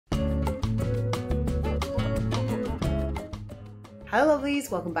Hi lovelies,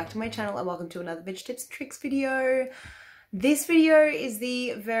 welcome back to my channel and welcome to another Veg Tips and Tricks video. This video is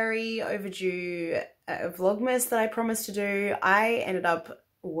the very overdue Vlogmas that I promised to do. I ended up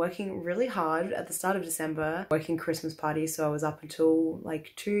working really hard at the start of December, working Christmas parties, so I was up until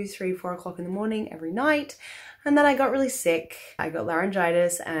like 2, 3, 4 o'clock in the morning every night. And then I got really sick. I got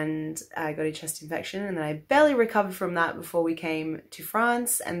laryngitis and I got a chest infection, and then I barely recovered from that before we came to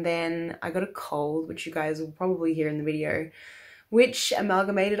France. And then I got a cold, which you guys will probably hear in the video, which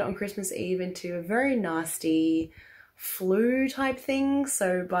amalgamated on Christmas Eve into a very nasty flu type thing.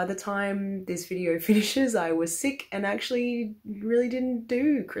 So by the time this video finishes, I was sick and actually really didn't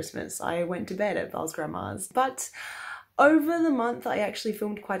do Christmas. I went to bed at Val's grandma's. But over the month, I actually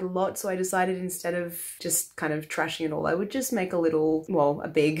filmed quite a lot, so I decided instead of just kind of trashing it all, I would just make a little, well,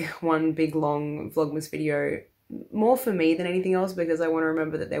 one big long Vlogmas video, more for me than anything else, because I want to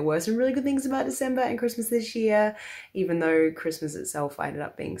remember that there were some really good things about December and Christmas this year, even though Christmas itself I ended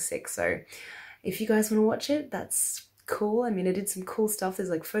up being sick. So if you guys want to watch it, that's cool. I mean, I did some cool stuff. There's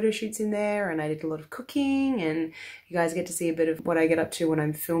like photo shoots in there, and I did a lot of cooking, and you guys get to see a bit of what I get up to when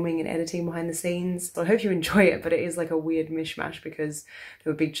I'm filming and editing behind the scenes. So I hope you enjoy it, but it is like a weird mishmash because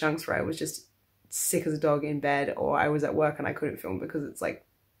there were big chunks where I was just sick as a dog in bed, or I was at work and I couldn't film because it's like,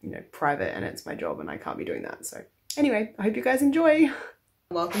 you know, private and it's my job and I can't be doing that. So anyway, I hope you guys enjoy.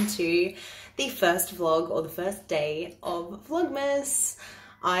 Welcome to the first vlog, or the first day of Vlogmas.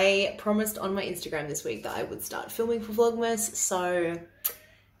 I promised on my Instagram this week that I would start filming for Vlogmas, so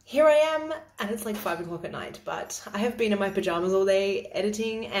here I am, and it's like 5 o'clock at night, but I have been in my pajamas all day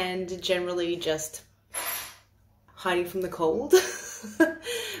editing and generally just hiding from the cold.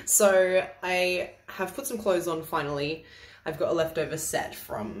 So I have put some clothes on finally. I've got a leftover set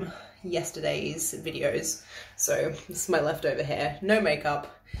from yesterday's videos, so this is my leftover hair, no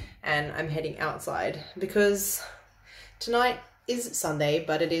makeup, and I'm heading outside because tonight is Sunday,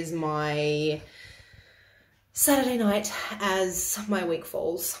 but it is my Saturday night as my week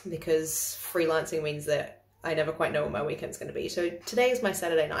falls, because freelancing means that I never quite know what my weekend's going to be. So today is my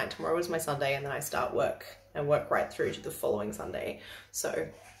Saturday night, tomorrow is my Sunday, and then I start work and work right through to the following Sunday. So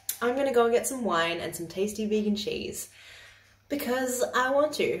I'm going to go and get some wine and some tasty vegan cheese because I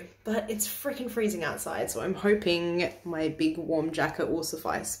want to, but it's freaking freezing outside, so I'm hoping my big warm jacket will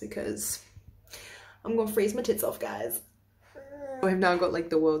suffice because I'm going to freeze my tits off, guys. I've now got like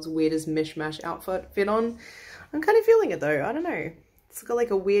the world's weirdest mishmash outfit on. I'm kind of feeling it though, I don't know. It's got like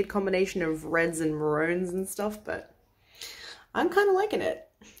a weird combination of reds and maroons and stuff, but I'm kind of liking it.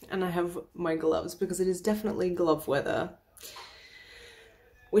 And I have my gloves because it is definitely glove weather.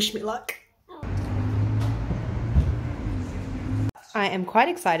 Wish me luck. I am quite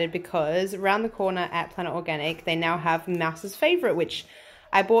excited because around the corner at Planet Organic, they now have Mouse's Favourite, which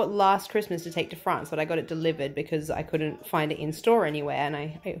I bought last Christmas to take to France, but I got it delivered because I couldn't find it in store anywhere, and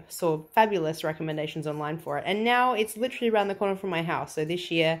I saw fabulous recommendations online for it. And now it's literally around the corner from my house, so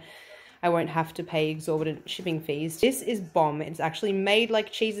this year I won't have to pay exorbitant shipping fees. This is bomb. It's actually made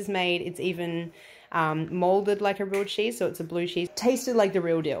like cheese is made. It's even molded like a real cheese, so it's a blue cheese. Tasted like the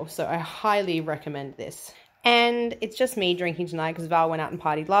real deal, so I highly recommend this. And it's just me drinking tonight because Val went out and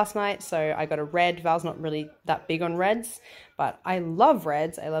partied last night, so I got a red. Val's not really that big on reds, but I love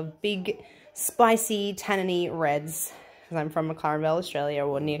reds. I love big, spicy, tanniny reds because I'm from McLaren Vale, Australia,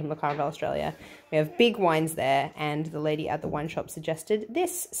 or near McLaren Vale, Australia. We have big wines there, and the lady at the wine shop suggested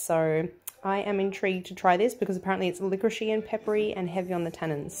this, so I am intrigued to try this because apparently it's licoricey and peppery and heavy on the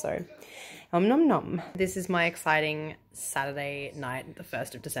tannins, so nom nom nom. This is my exciting Saturday night, the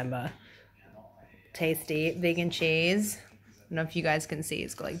 1st of December. Tasty vegan cheese. I don't know if you guys can see,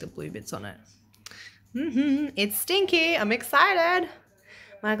 it's got like the blue bits on it. It's stinky. I'm excited.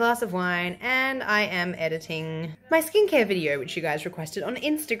 My glass of wine, and I am editing my skincare video, which you guys requested on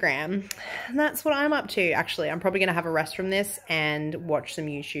Instagram. And that's what I'm up to. Actually, I'm probably gonna have a rest from this and watch some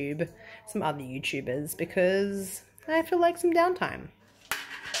YouTube, some other YouTubers, because I feel like some downtime.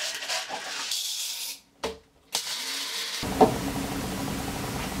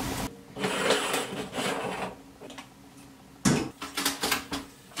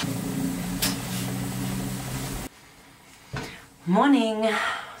 Morning.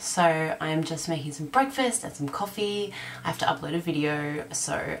 So I'm just making some breakfast and some coffee. I have to upload a video,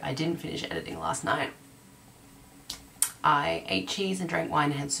 so I didn't finish editing last night. I ate cheese and drank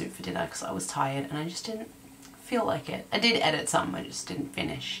wine and had soup for dinner because I was tired and I just didn't feel like it. I did edit some, I just didn't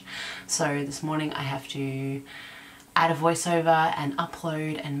finish. So this morning I have to add a voiceover and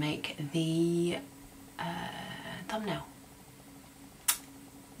upload and make the thumbnail.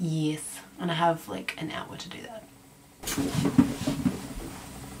 Yes, and I have like an hour to do that.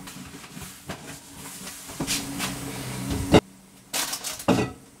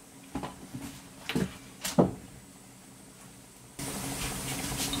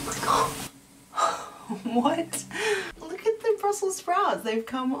 sprouts. They've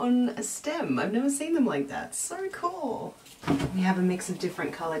come on a stem. I've never seen them like that. So cool. We have a mix of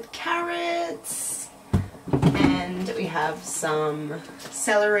different coloured carrots, and we have some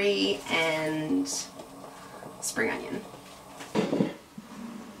celery and spring onion.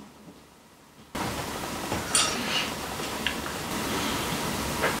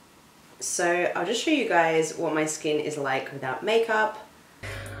 So I'll just show you guys what my skin is like without makeup.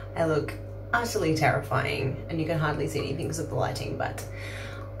 I look utterly terrifying and you can hardly see anything because of the lighting, but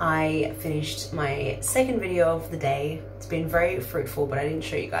I finished my second video of the day. It's been very fruitful, but I didn't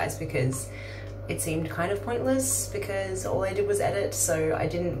show you guys because it seemed kind of pointless because all I did was edit, so I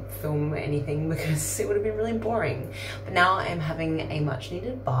didn't film anything because it would have been really boring. But now I'm having a much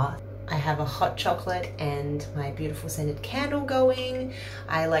needed bath. I have a hot chocolate and my beautiful scented candle going.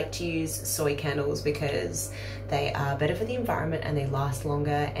 I like to use soy candles because they are better for the environment and they last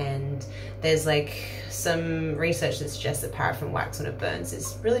longer, and there's like some research that suggests that paraffin wax when it burns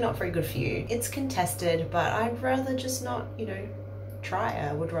is really not very good for you. It's contested, but I'd rather just not, you know, try.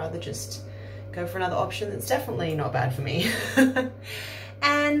 I would rather just go for another option that's definitely not bad for me.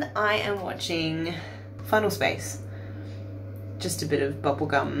 And I am watching Funnel Space. Just a bit of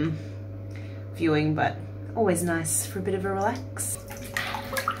bubblegum viewing, but always nice for a bit of a relax.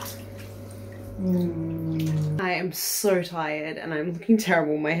 I am so tired and I'm looking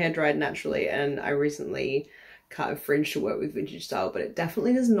terrible. My hair dried naturally and I recently cut a fringe to work with vintage style, but it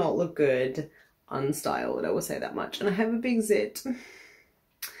definitely does not look good unstyled, I will say that much. And I have a big zit.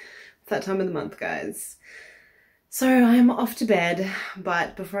 It's that time of the month, guys. So I'm off to bed,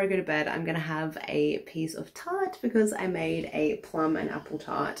 but before I go to bed, I'm gonna have a piece of tart because I made a plum and apple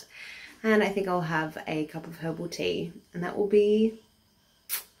tart. And I think I'll have a cup of herbal tea, and that will be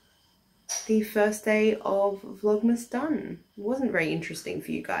the first day of Vlogmas done. It wasn't very interesting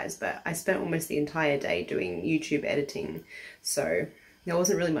for you guys, but I spent almost the entire day doing YouTube editing, so there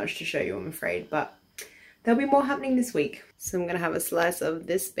wasn't really much to show you, I'm afraid, but there'll be more happening this week. So I'm gonna have a slice of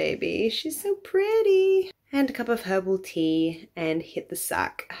this baby. She's so pretty. And a cup of herbal tea and hit the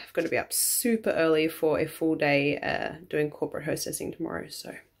sack. I've got to be up super early for a full day doing corporate hostessing tomorrow,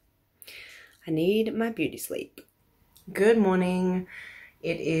 so I need my beauty sleep. Good morning.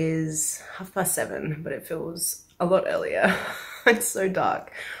 It is 7:30, but it feels a lot earlier. It's so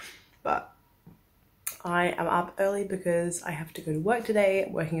dark, but I am up early because I have to go to work today,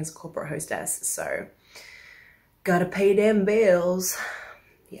 working as a corporate hostess, so gotta pay them bills.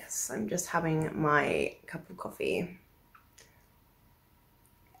 Yes, I'm just having my cup of coffee.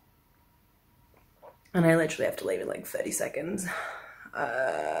 And I literally have to leave in like 30 seconds.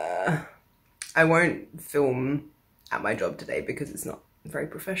 I won't film at my job today because it's not very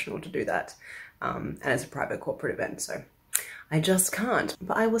professional to do that. And it's a private corporate event, so I just can't.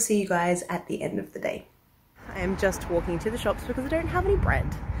 But I will see you guys at the end of the day. I am just walking to the shops because I don't have any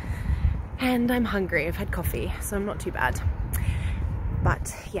bread. And I'm hungry, I've had coffee, so I'm not too bad.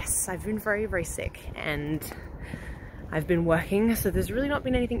 But yes, I've been very, very sick and I've been working, so there's really not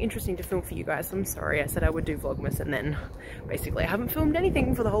been anything interesting to film for you guys. I'm sorry, I said I would do Vlogmas and then basically I haven't filmed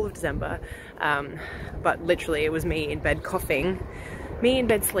anything for the whole of December. But literally it was me in bed coughing, me in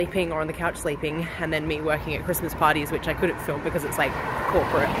bed sleeping or on the couch sleeping, and then me working at Christmas parties, which I couldn't film because it's like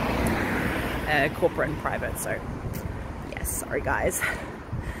corporate and private, so yes, sorry guys.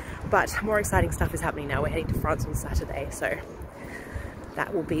 But more exciting stuff is happening now. We're heading to France on Saturday, so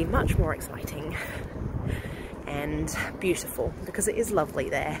that will be much more exciting and beautiful because it is lovely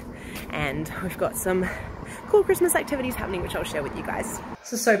there, and we've got some cool Christmas activities happening which I'll share with you guys.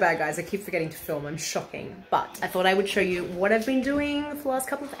 This is so bad, guys, I keep forgetting to film, I'm shocking, but I thought I would show you what I've been doing for the last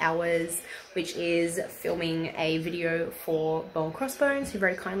couple of hours, which is filming a video for Crossbones, who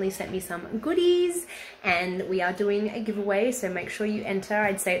very kindly sent me some goodies, and we are doing a giveaway, so make sure you enter.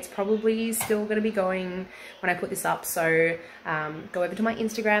 I'd say it's probably still going to be going when I put this up, so go over to my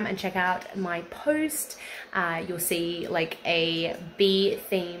Instagram and check out my post. You'll see like a bee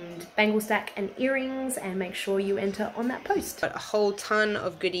themed bangle stack and earrings, and make sure you enter on that post. Got a whole ton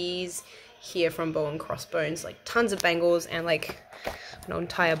of goodies here from Crossbones, like tons of bangles and like an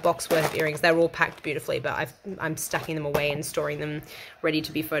entire box worth of earrings. They're all packed beautifully, but I'm stacking them away and storing them ready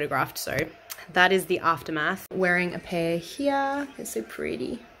to be photographed. So that is the aftermath. Wearing a pair here, they're so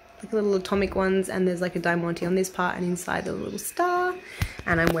pretty, like little atomic ones, and there's like a diamante on this part and inside the little star,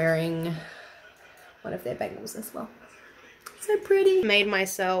 and I'm wearing one of their bangles as well. So pretty. Made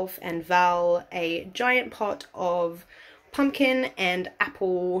myself and Val a giant pot of pumpkin and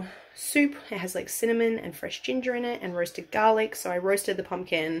apple soup. It has like cinnamon and fresh ginger in it and roasted garlic. So I roasted the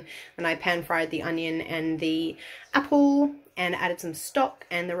pumpkin and I pan fried the onion and the apple and added some stock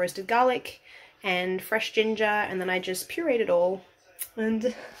and the roasted garlic and fresh ginger, and then I just pureed it all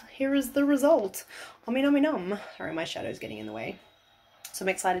And here is the result. Ummy nummy num. Sorry, my shadow's getting in the way. So I'm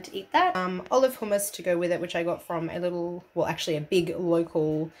excited to eat that. Olive hummus to go with it, which I got from a little, well, actually a big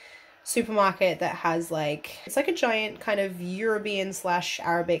local supermarket that has like, it's like a giant kind of European /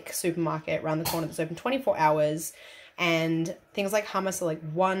 Arabic supermarket around the corner that's open 24 hours. And things like hummus are like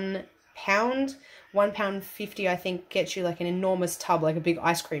 £1. £1.50 I think gets you like an enormous tub, like a big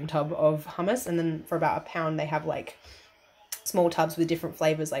ice cream tub of hummus. And then for about £1 they have like small tubs with different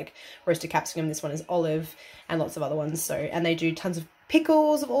flavors, like roasted capsicum, this one is olive, and lots of other ones. So, and they do tons of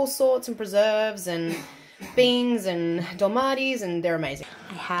pickles of all sorts and preserves and beans and dolmades, and they're amazing.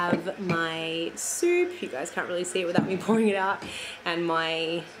 I have my soup, you guys can't really see it without me pouring it out, and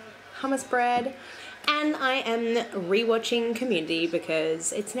my hummus bread, and I am rewatching Community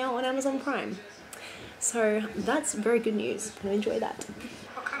because it's now on Amazon Prime. So that's very good news. I'm gonna enjoy that.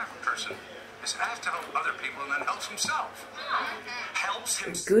 What kind of a person is asked to help other people and then helps himself? Helps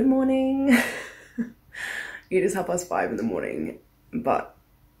himself. Good morning. It is 5:30 in the morning, but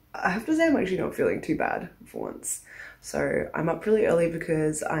I have to say I'm actually not feeling too bad for once. So I'm up really early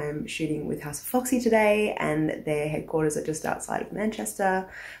because I'm shooting with House of Foxy today, and their headquarters are just outside of Manchester.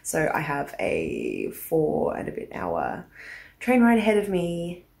 So I have a 4 and a bit hour train ride ahead of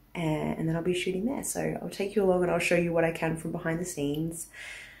me, and then I'll be shooting there. So I'll take you along and I'll show you what I can from behind the scenes.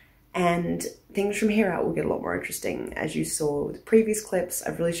 And things from here out will get a lot more interesting. As you saw with the previous clips,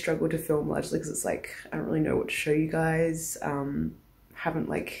 I've really struggled to film largely because it's like, I don't really know what to show you guys. Haven't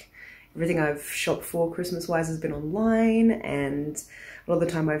like, everything I've shot before Christmas wise has been online, and a lot of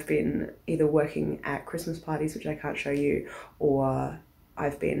the time I've been either working at Christmas parties, which I can't show you, or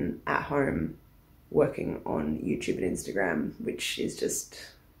I've been at home working on YouTube and Instagram, which is just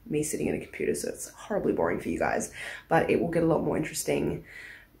me sitting in a computer, so it's horribly boring for you guys. But it will get a lot more interesting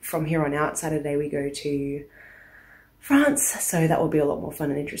from here on out. Saturday we go to France, so that will be a lot more fun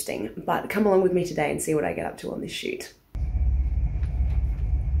and interesting. But come along with me today and see what I get up to on this shoot.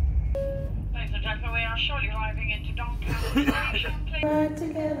 Ladies and gentlemen, we are shortly arriving into Doncaster Station. Right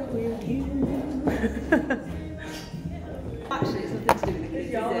together with you. Actually, it's nothing to do with the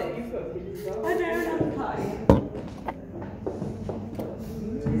kids, is it? I don't have a party.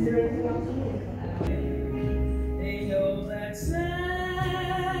 Is there anything else you need? They know that Santa's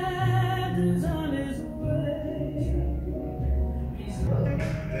on his way. He's looking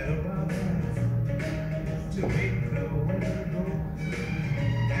around to make the winter go.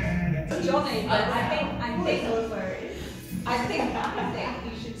 Johnny, I think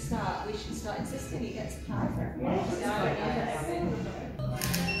we should start insisting he gets a card for everyone.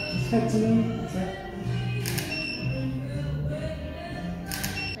 Speak to me. What's that?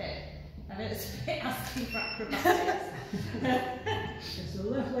 I know it's a bit asking for acrobatics. So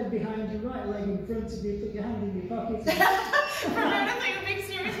left leg behind you, right leg in front of you, put your hand in your pocket. For a minute, I thought you were being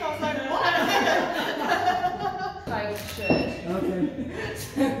serious, I was like, what? I should. Okay.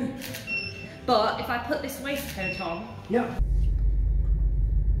 But if I put this waistcoat on... Yeah.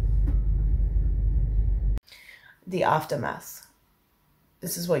 The aftermath.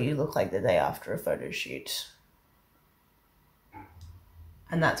 This is what you look like the day after a photo shoot.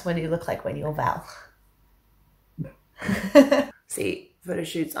 And that's what you look like when you're Val. See, photo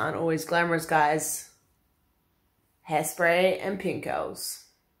shoots aren't always glamorous, guys. Hairspray and pink curls.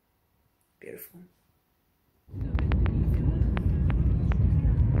 Beautiful.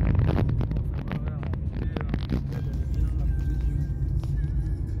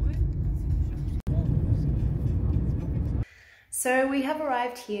 So we have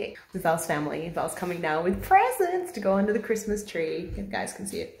arrived here with Val's family. Val's coming now with presents to go under the Christmas tree. You guys can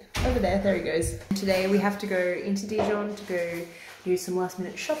see it over there. There he goes. Today we have to go into Dijon to go do some last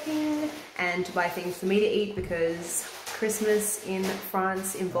minute shopping and to buy things for me to eat, because Christmas in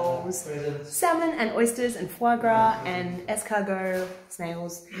France involves salmon and oysters and foie gras and escargot,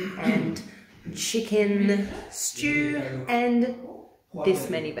 snails, and chicken stew and this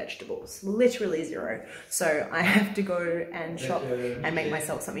many vegetables, literally 0. So I have to go and shop and make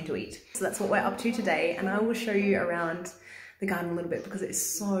myself something to eat. So that's what we're up to today, and I will show you around the garden a little bit because it's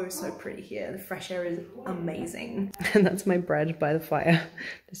so pretty here. The fresh air is amazing. And that's my bread by the fire,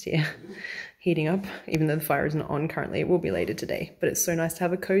 just here, heating up, even though the fire isn't on currently. It will be later today, but it's so nice to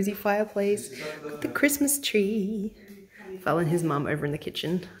have a cozy fireplace with the Christmas tree. Val and his mum over in the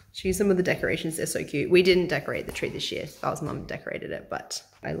kitchen. Show you some of the decorations, they're so cute. We didn't decorate the tree this year. Val's mum decorated it, but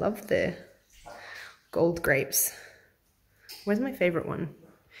I love the gold grapes. Where's my favorite one?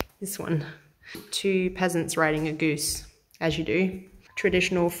 This one. 2 peasants riding a goose, as you do.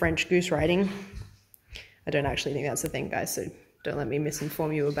 Traditional French goose riding. I don't actually think that's a thing, guys, so Don't let me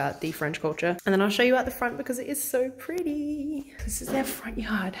misinform you about the French culture. And then I'll show you out the front because it is so pretty. This is their front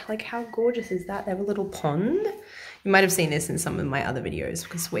yard. Like, how gorgeous is that? They have a little pond. You might have seen this in some of my other videos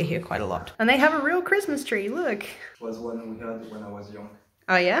because we're here quite a lot. And they have a real Christmas tree, look. It was one we had when I was young.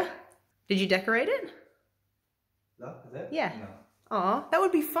 Oh yeah? Did you decorate it? That? Is it? Yeah. No. Aw, that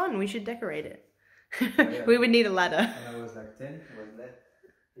would be fun. We should decorate it. Yeah. We would need a ladder. When I was like 10, it was that.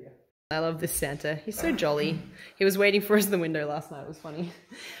 Yeah. I love this Santa. He's so jolly. He was waiting for us in the window last night. It was funny.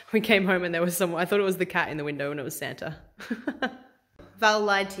 We came home and there was someone. I thought it was the cat in the window and it was Santa. Val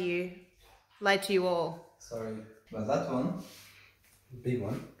lied to you. Lied to you all. Sorry. But that one, big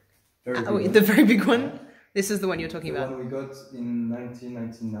one. Very big Wait, one. the very big one? This is the one you're talking The about. one we got in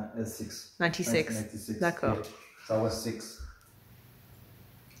 1996. 96. 1996. D'accord. Yeah. So I was 6.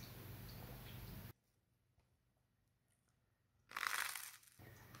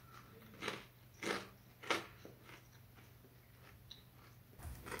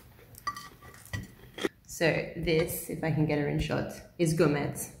 So this, if I can get her in shot, is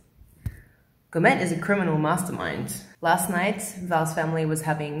Gourmet. Gourmet is a criminal mastermind. Last night, Val's family was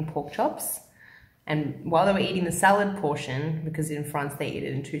having pork chops, and while they were eating the salad portion, because in France they eat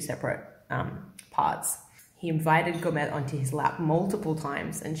it in 2 separate parts, he invited Gourmet onto his lap multiple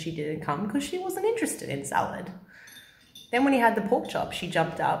times and she didn't come because she wasn't interested in salad. Then when he had the pork chop, she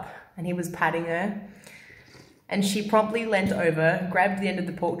jumped up and he was patting her. And she promptly leant over, grabbed the end of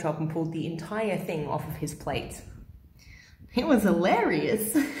the pork chop and pulled the entire thing off of his plate. It was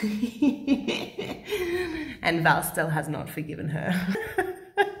hilarious. And Val still has not forgiven her.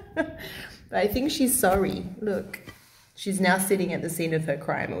 But I think she's sorry. Look, she's now sitting at the scene of her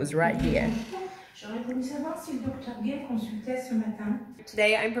crime. It was right here.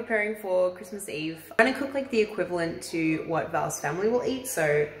 Today I'm preparing for Christmas Eve. I'm gonna cook like the equivalent to what Val's family will eat.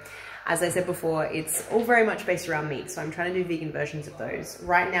 So as I said before, it's all very much based around meat, so I'm trying to do vegan versions of those.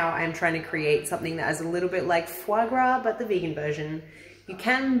 Right now, I'm trying to create something that is a little bit like foie gras, but the vegan version. You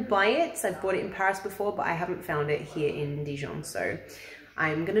can buy it. I've bought it in Paris before, but I haven't found it here in Dijon, so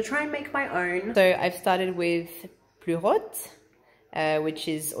I'm gonna try and make my own. So I've started with pleurote, which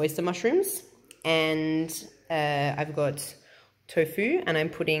is oyster mushrooms, and I've got tofu, and I'm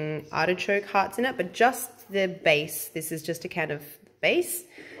putting artichoke hearts in it, but just the base. This is just a can of base.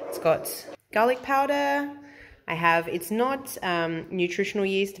 It's got garlic powder. It's not nutritional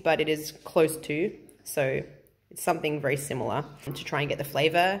yeast, but it is close to, so it's something very similar. And to try and get the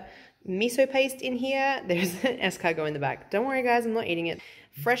flavor, miso paste in here. There's an escargot in the back. Don't worry guys, I'm not eating it.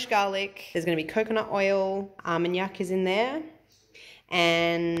 Fresh garlic. There's gonna be coconut oil. Armagnac is in there.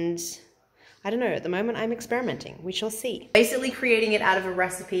 And I don't know, at the moment I'm experimenting. We shall see. Basically creating it out of a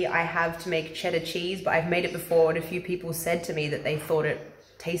recipe I have to make cheddar cheese, but I've made it before and a few people said to me that they thought it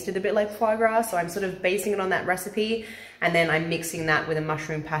tasted a bit like foie gras, so I'm sort of basing it on that recipe, and then I'm mixing that with a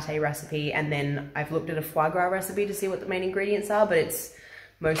mushroom pate recipe, and then I've looked at a foie gras recipe to see what the main ingredients are, but it's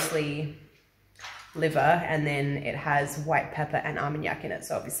mostly liver, and then it has white pepper and armagnac in it.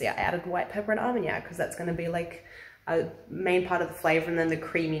 So obviously I added white pepper and armagnac because that's going to be like a main part of the flavor, and then the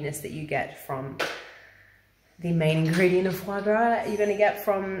creaminess that you get from the main ingredient of foie gras you're going to get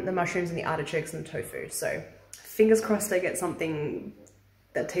from the mushrooms and the artichokes and the tofu. So fingers crossed I get something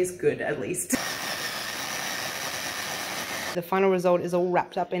that tastes good at least. The final result is all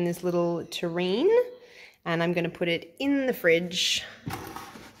wrapped up in this little tureen, and I'm going to put it in the fridge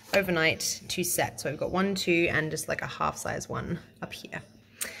overnight to set. So I've got 1, 2, and just like a half size one up here.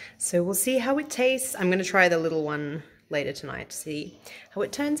 So we'll see how it tastes. I'm going to try the little one later tonight to see how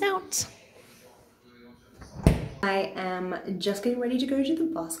it turns out. I am just getting ready to go to the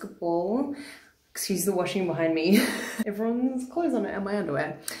basketball. Excuse the washing behind me. Everyone's clothes on it and my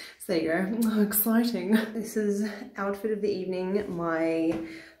underwear. So there you go. Oh, exciting. This is outfit of the evening. My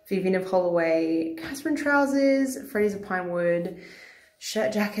Vivian of Holloway Catherine trousers, Freddy's of Pinewood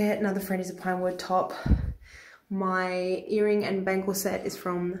shirt jacket, another Freddy's of Pinewood top. My earring and bangle set is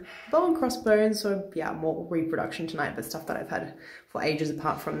from Bow and Crossbones. So yeah, more reproduction tonight, but stuff that I've had for ages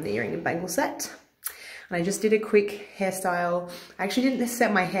apart from the earring and bangle set. And I just did a quick hairstyle. I actually didn't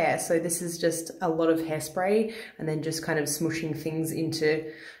set my hair, so this is just a lot of hairspray and then just kind of smushing things into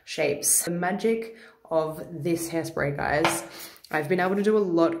shapes. The magic of this hairspray, guys, I've been able to do a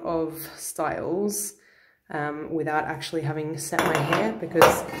lot of styles without actually having set my hair,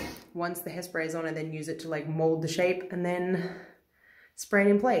 because once the hairspray is on, I then use it to like mold the shape and then spray it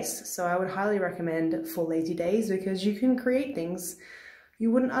in place. So I would highly recommend for lazy days, because you can create things you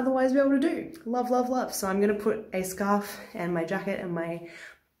wouldn't otherwise be able to do. Love, love, love. So I'm gonna put a scarf and my jacket and my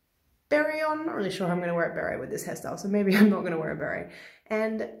beret on. Not really sure how I'm gonna wear a beret with this hairstyle, so maybe I'm not gonna wear a beret.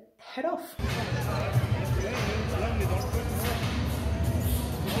 And head off.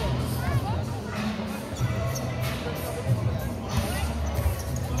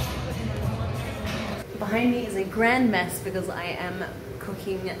 behind me is a grand mess because I am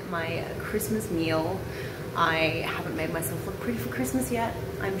cooking my Christmas meal. I haven't made myself look pretty for Christmas yet.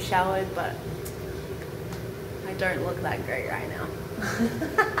 I'm showered, but I don't look that great right now.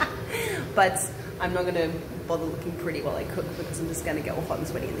 But I'm not gonna bother looking pretty while I cook because I'm just gonna get all hot and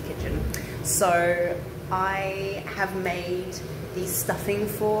sweaty in the kitchen. So I have made the stuffing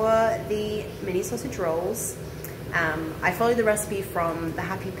for the mini sausage rolls. I followed the recipe from the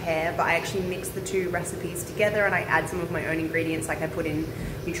Happy Pear, but I actually mixed the two recipes together and I add some of my own ingredients, like I put in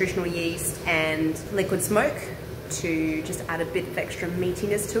nutritional yeast and liquid smoke to just add a bit of extra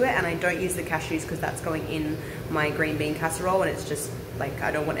meatiness to it. And I don't use the cashews because that's going in my green bean casserole, and it's just like,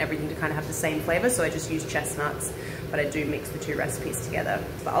 I don't want everything to kind of have the same flavor, so I just use chestnuts, but I do mix the two recipes together.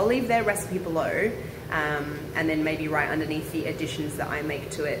 But I'll leave their recipe below, and then maybe right underneath the additions that I make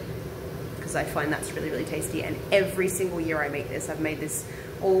to it, because I find that's really, really tasty. And every single year I make this. I've made this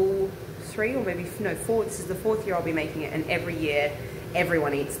all 3 or maybe, no, 4, this is the 4th year I'll be making it, and every year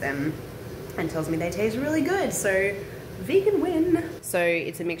everyone eats them and tells me they taste really good, so vegan win. So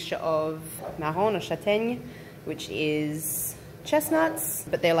it's a mixture of marron or châtaigne, which is chestnuts,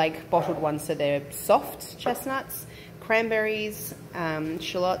 but they're like bottled ones, so they're soft chestnuts, cranberries,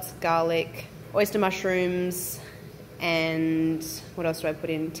 shallots, garlic, oyster mushrooms, and what else do I put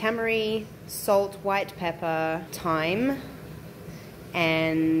in? Tamari, salt, white pepper, thyme,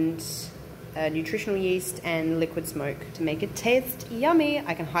 and nutritional yeast and liquid smoke to make it taste yummy.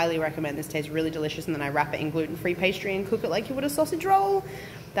 I can highly recommend this. Tastes really delicious. And then I wrap it in gluten-free pastry and cook it like you would a sausage roll.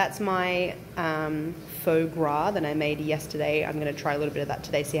 That's my faux gras that I made yesterday. I'm going to try a little bit of that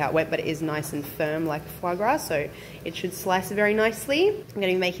today, see how it went, but it is nice and firm like foie gras, so it should slice very nicely. I'm going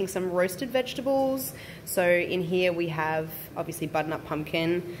to be making some roasted vegetables. So in here we have obviously butternut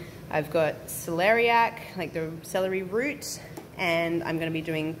pumpkin. I've got celeriac, like the celery root, and I'm going to be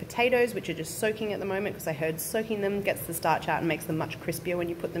doing potatoes, which are just soaking at the moment because I heard soaking them gets the starch out and makes them much crispier when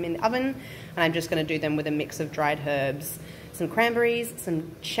you put them in the oven. And I'm just going to do them with a mix of dried herbs, some cranberries,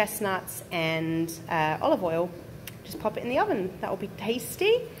 some chestnuts, and olive oil. Just pop it in the oven. That will be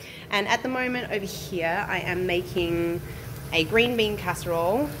tasty. And at the moment over here, I am making a green bean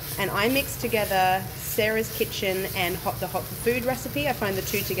casserole, and I mix together Sarah's Kitchen and the Hot for Food recipe. I find the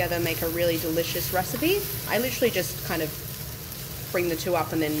two together make a really delicious recipe. I literally just kind of bring the two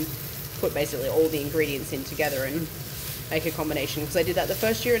up and then put basically all the ingredients in together and make a combination, because I did that the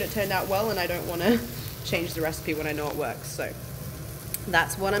first year and it turned out well, and I don't want to change the recipe when I know it works. So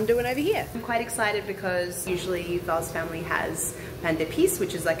that's what I'm doing over here. I'm quite excited because usually Val's family has pan d'épices,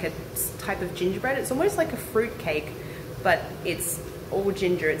 which is like a type of gingerbread. It's almost like a fruit cake, but it's all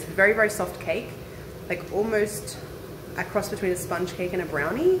ginger. It's a very, very soft cake, like almost a cross between a sponge cake and a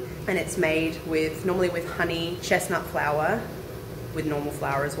brownie, and it's made with, normally with honey, chestnut flour, with normal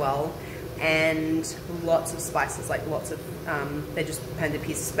flour as well, and lots of spices, like lots of, they're just pan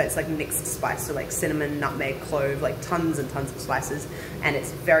d'épices, but it's like mixed spice, so like cinnamon, nutmeg, clove, like tons and tons of spices, and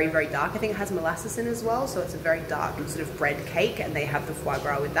it's very, very dark. I think it has molasses in as well, so it's a very dark sort of bread cake, and they have the foie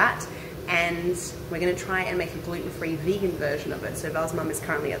gras with that. And we're gonna try and make a gluten-free vegan version of it. So Val's mum is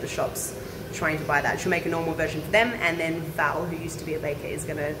currently at the shops trying to buy that. She'll make a normal version for them, and then Val, who used to be a baker, is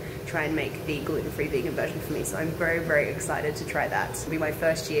gonna try and make the gluten-free vegan version for me. So I'm very, very excited to try that. It'll be my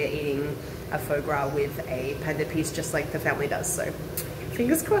first year eating a faux gras with a pan d'épices, just like the family does. So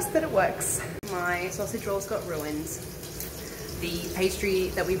fingers crossed that it works. My sausage rolls got ruined. The pastry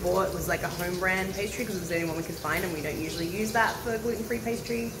that we bought was like a home brand pastry because it was the only one we could find, and we don't usually use that for gluten-free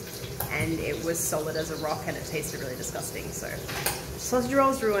pastry. And it was solid as a rock and it tasted really disgusting. So sausage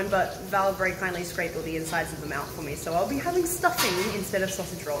rolls ruined, but Val very kindly scraped all the insides of them out for me. So I'll be having stuffing instead of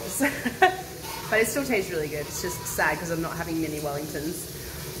sausage rolls. But it still tastes really good. It's just sad because I'm not having mini Wellingtons.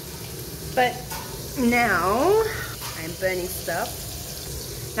 But now I'm burning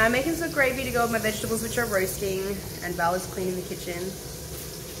stuff. Now I'm making some gravy to go with my vegetables, which are roasting, and Val is cleaning the kitchen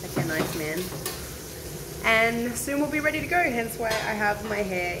like a nice man. And soon we'll be ready to go, hence why I have my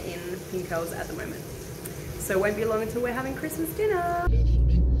hair in pink curls at the moment. So it won't be long until we're having Christmas dinner.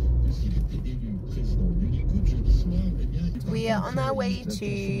 We are on our way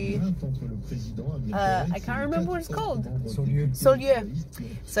to, I can't remember what it's called. Saulieu.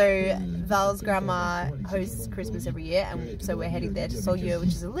 So Val's grandma hosts Christmas every year, and so we're heading there to Saulieu, which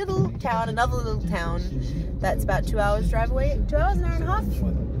is a little town, another little town that's about 2 hours drive away. 2 hours, an hour and a half?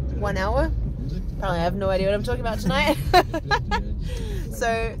 1 hour? Apparently I have no idea what I'm talking about tonight.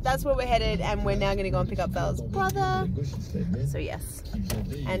 So that's where we're headed, and we're now going to go and pick up Val's brother. So yes.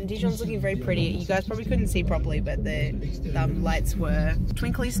 And Dijon's looking very pretty. You guys probably couldn't see properly, but the lights were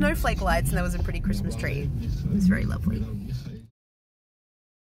twinkly snowflake lights, and there was a pretty Christmas tree. It was very lovely.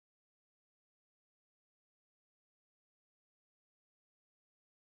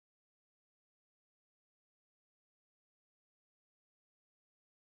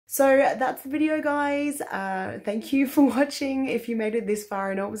 So that's the video, guys. Thank you for watching if you made it this far.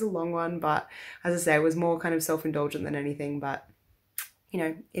 I know it was a long one, but as I say, it was more kind of self-indulgent than anything, but you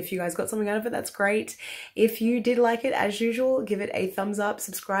know, if you guys got something out of it, that's great. If you did like it, as usual, give it a thumbs up,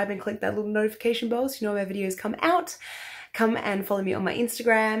 subscribe, and click that little notification bell so you know when videos come out. Come and follow me on my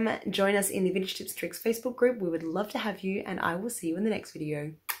Instagram. Join us in the Vintage Tips Tricks Facebook group. We would love to have you, and I will see you in the next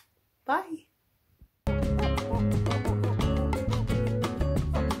video. Bye.